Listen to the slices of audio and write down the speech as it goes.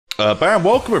Bam,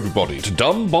 welcome everybody to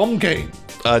Dumb Bomb Game.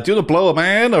 Do you want to blow a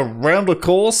man around the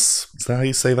course? Is that how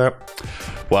you say that?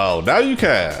 Well, now you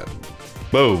can.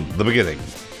 Boom, the beginning.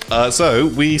 So,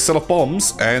 we set off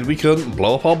bombs and we can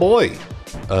blow up our boy.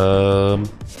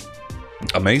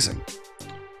 Amazing.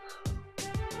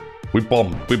 We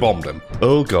bombed him.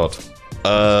 Oh god.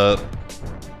 Oh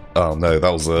no, that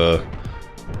was a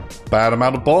bad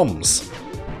amount of bombs.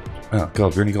 Oh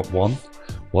god, we only got one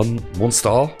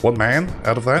star, one man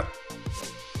out of that.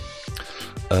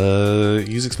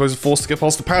 Use explosive force to get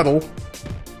past the paddle.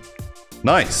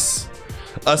 Nice.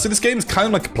 So this game is kind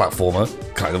of like a platformer,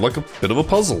 kind of like a bit of a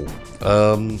puzzle.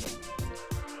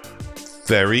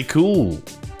 Very cool.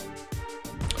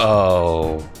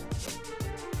 Oh.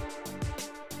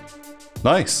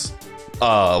 Nice.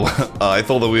 I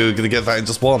thought that we were going to get that in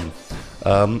just one.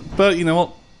 But you know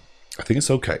what? I think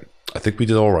it's okay. I think we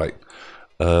did alright.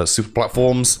 Super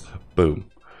platforms, boom.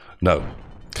 No,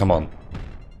 come on.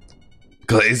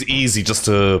 Because it is easy just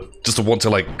to want to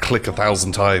like click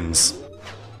 1,000 times.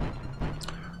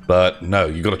 But no,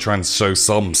 you got to try and show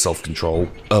some self-control.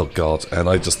 Oh god, and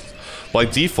by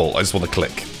default, I just want to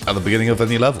click at the beginning of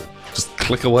any level. Just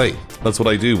click away. That's what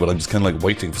I do, but I'm just kind of like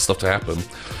waiting for stuff to happen.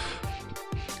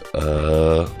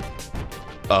 Oh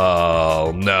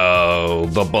no,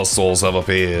 the buzzsaws have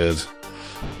appeared.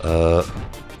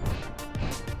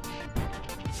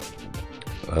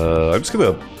 I'm just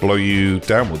gonna blow you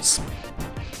downwards.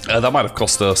 That might have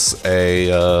cost us a,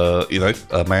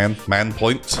 a man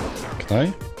point. Can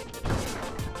I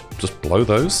just blow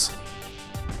those?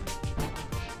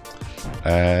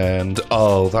 And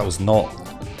oh, that was not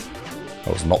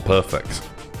perfect.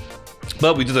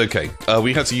 But we did okay.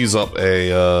 We had to use up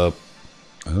a. Oh.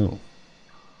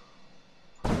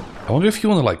 I wonder if you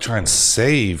want to like try and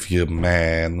save your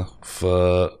man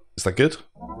for. Is that good?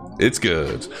 It's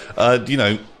good. You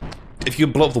know, if you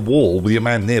can blow up the wall with your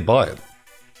man nearby it.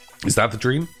 Is that the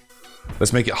dream?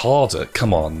 Let's make it harder.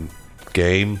 Come on,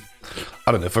 game.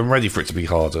 I don't know if I'm ready for it to be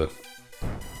harder.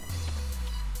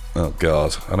 Oh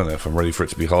god, I don't know if I'm ready for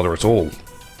it to be harder at all.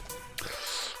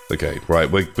 Okay, right,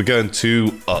 we're going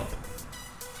 2 up.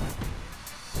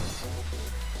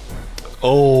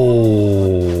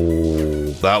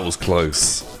 Oh, that was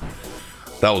close.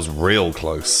 That was real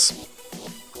close.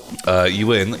 You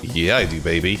win? Yeah, I do,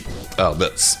 baby. Oh,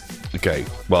 that's... Okay,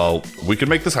 well, we can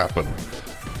make this happen.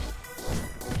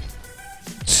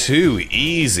 Too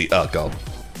easy. Oh, God.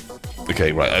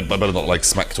 Okay, right, I better not, like,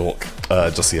 smack talk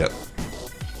just yet.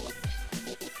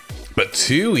 But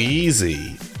too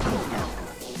easy.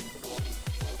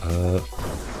 Uh-oh.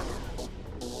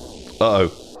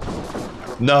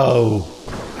 No!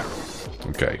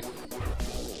 Okay.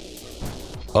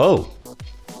 Oh!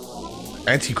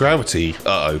 Anti-gravity?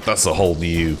 Uh-oh, that's a whole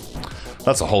new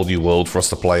world for us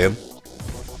to play in.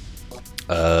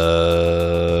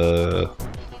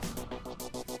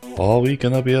 Are we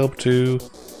gonna be able to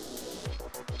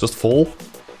just fall?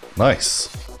 Nice.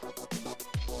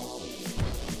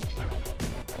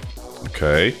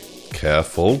 Okay,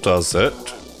 careful, does it?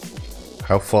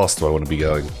 How fast do I want to be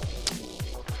going?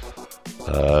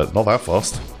 Not that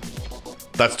fast.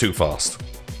 That's too fast.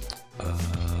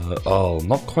 Oh,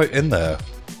 not quite in there.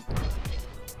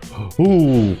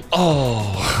 Ooh,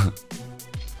 oh.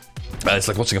 It's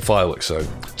like watching a fireworks show.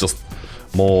 Just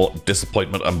more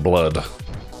disappointment and blood.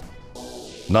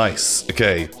 Nice.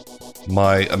 Okay.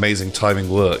 My amazing timing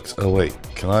worked. Oh wait,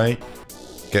 can I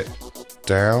get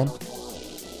down?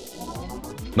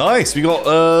 Nice. We got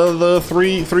the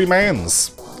three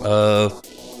mans.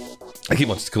 I keep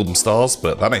wanting to call them stars,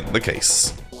 but that ain't the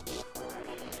case.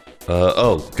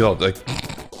 Oh god,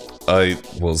 I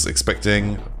was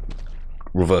expecting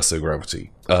reverso gravity.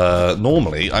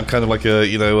 Normally, I'm kind of like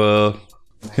a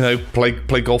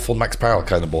play golf on max power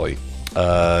kind of boy.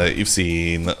 You've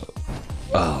seen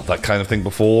that kind of thing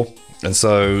before, and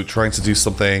so trying to do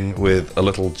something with a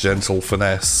little gentle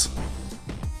finesse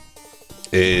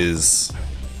is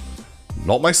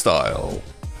not my style.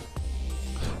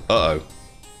 Uh-oh.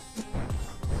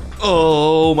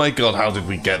 Oh my god, how did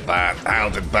we get that? How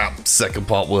did that second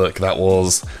part work? That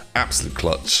was absolute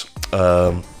clutch.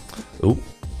 Ooh.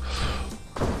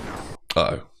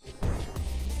 Uh-oh.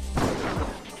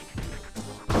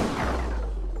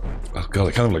 Oh god,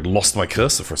 I kind of like lost my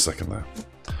cursor for a second there.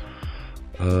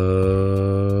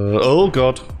 Oh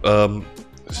god.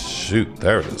 Shoot,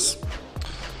 there it is.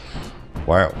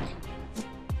 Wow.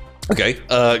 Okay,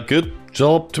 good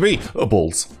job to me. Oh,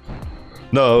 balls.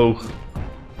 No.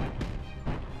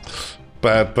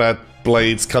 Bad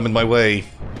blades coming my way.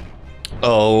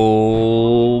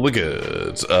 Oh, we're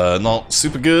good. Not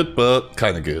super good, but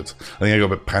kind of good. I think I got a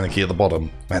bit panicky at the bottom.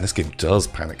 Man, this game does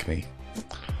panic me.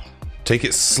 Take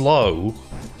it slow.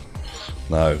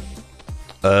 No.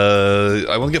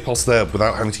 I want to get past there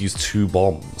without having to use 2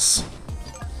 bombs.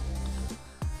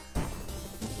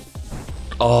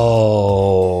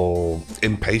 Oh,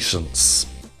 impatience.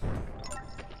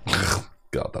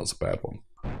 God, that was a bad one.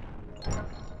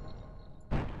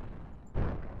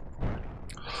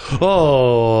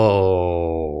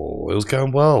 Oh, it was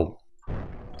going well.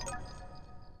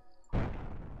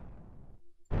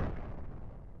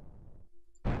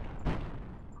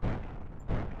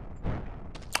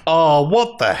 Oh,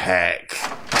 what the heck?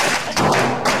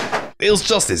 It was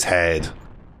just his head.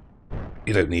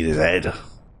 You don't need his head.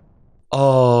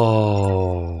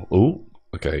 Oh. Ooh,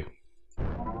 okay.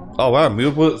 Oh, wow, we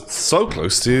were so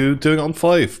close to doing it on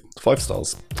 5. 5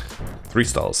 stars. 3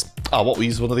 stars. Ah, what we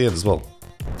used one at the end as well.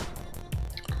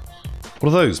 What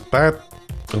are those? Bad...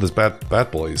 Oh, there's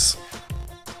bad boys.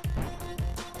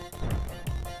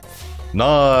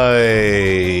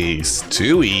 Nice!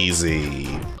 Too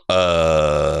easy. I've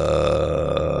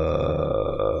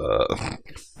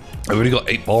already got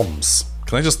 8 bombs.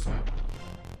 Can I just...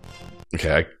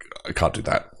 Okay, I can't do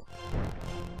that.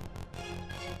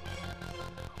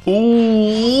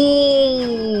 Ooh!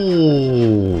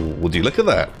 Would you look at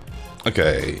that?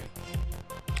 Okay.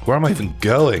 Where am I even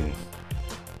going?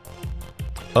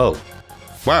 Oh.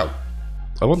 Wow.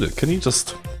 I wonder, can you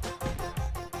just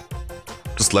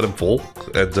let him fall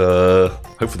and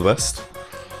hope for the best?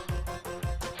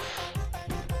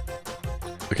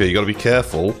 Okay, you gotta be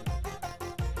careful.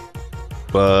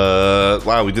 But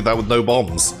wow, we did that with no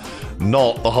bombs.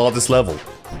 Not the hardest level.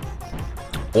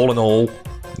 All in all,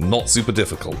 not super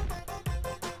difficult.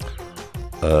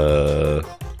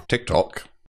 TikTok.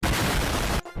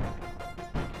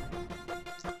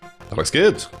 That looks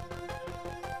good.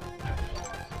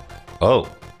 Oh.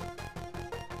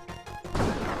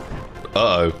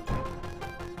 Uh-oh.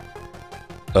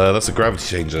 That's a gravity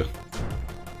changer.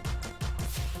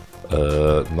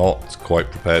 Not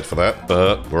quite prepared for that,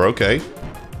 but we're okay.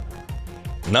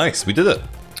 Nice, we did it.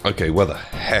 Okay, where the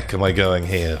heck am I going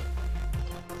here?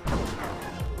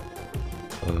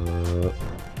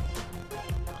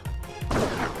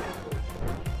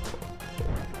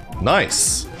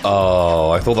 Nice.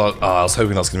 Oh, I thought that. I was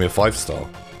hoping that was going to be a 5-star.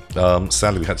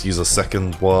 Sadly, we had to use a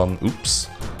second one. Oops.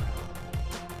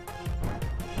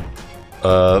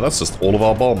 That's just all of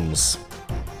our bombs.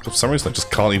 For some reason, I just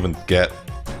can't even get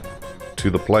to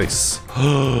the place.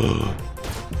 I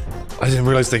didn't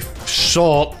realize they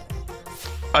shot.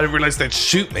 I didn't realize they'd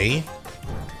shoot me.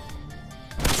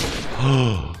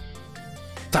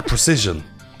 That precision.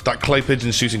 That clay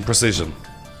pigeon shooting precision.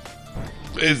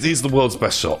 He's the world's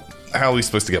best shot. How are we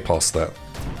supposed to get past that?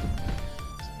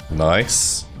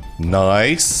 Nice.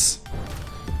 Nice.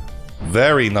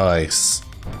 Very nice.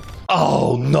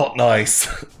 Oh, not nice.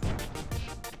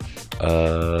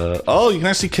 Oh, you can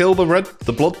actually kill the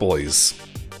blood boys.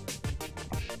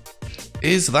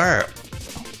 Is that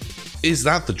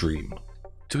the dream?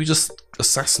 Do we just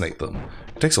assassinate them?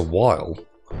 It takes a while.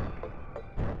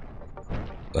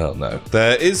 Oh no.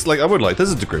 There is, like, I would like,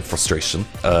 there's a degree of frustration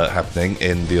happening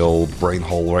in the old brain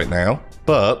hole right now,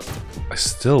 but I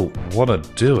still want to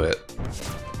do it.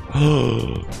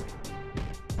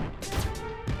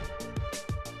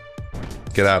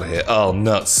 Get out of here. Oh,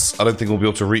 nuts. I don't think we'll be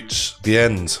able to reach the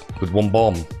end with 1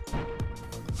 bomb.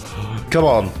 Come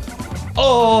on.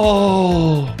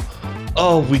 Oh!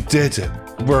 Oh, we did it.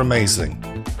 We're amazing.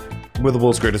 We're the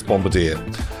world's greatest bombardier.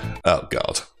 Oh,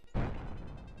 God.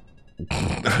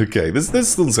 Okay,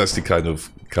 this one's actually kind of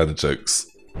jokes.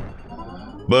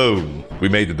 Boom! We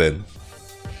made it in.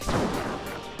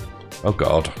 Oh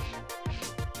God.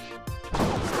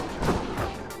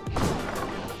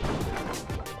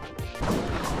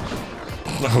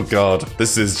 Oh God,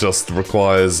 this is just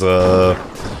requires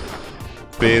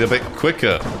being a bit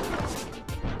quicker.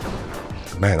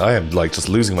 Man, I am like just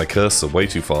losing my cursor way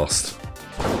too fast.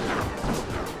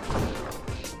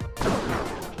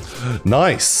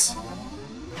 Nice!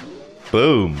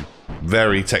 Boom.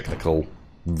 Very technical.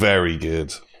 Very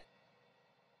good.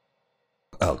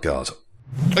 Oh God.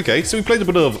 Okay, so we played a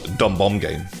bit of dumb bomb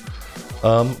game.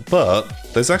 But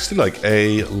there's actually like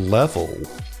a level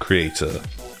creator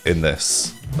in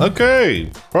this.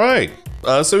 Okay, right.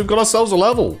 So we've got ourselves a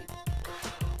level.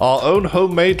 Our own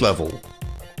homemade level.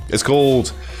 It's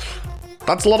called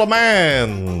That's a Lot of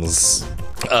Mans.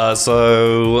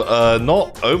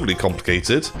 Not overly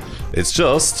complicated. It's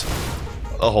just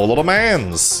a whole lot of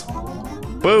mans.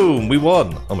 Boom, we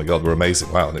won. Oh my God, we're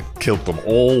amazing. Wow, and it killed them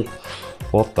all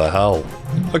What the hell?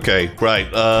 Okay, right,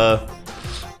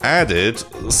 added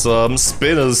some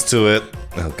spinners to it.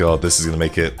 Oh god, this is gonna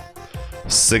make it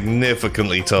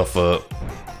significantly tougher.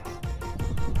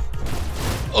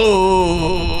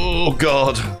 Oh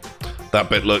god. That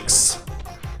bit looks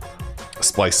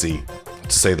spicy,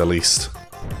 to say the least.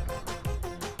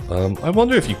 I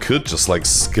wonder if you could just, like,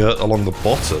 skirt along the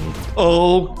bottom.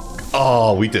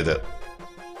 Oh, we did it.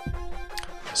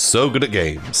 So good at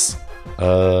games.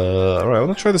 Alright, I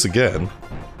want to try this again.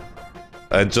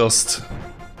 And just...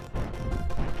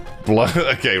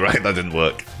 Okay, right, that didn't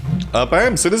work.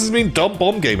 Bam, so this has been Dumb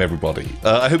Bomb Game, everybody.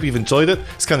 I hope you've enjoyed it.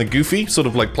 It's kind of goofy, sort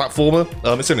of like platformer.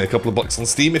 It's only a couple of bucks on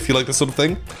Steam if you like this sort of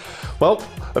thing. Well,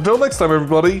 until next time,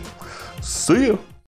 everybody. See ya.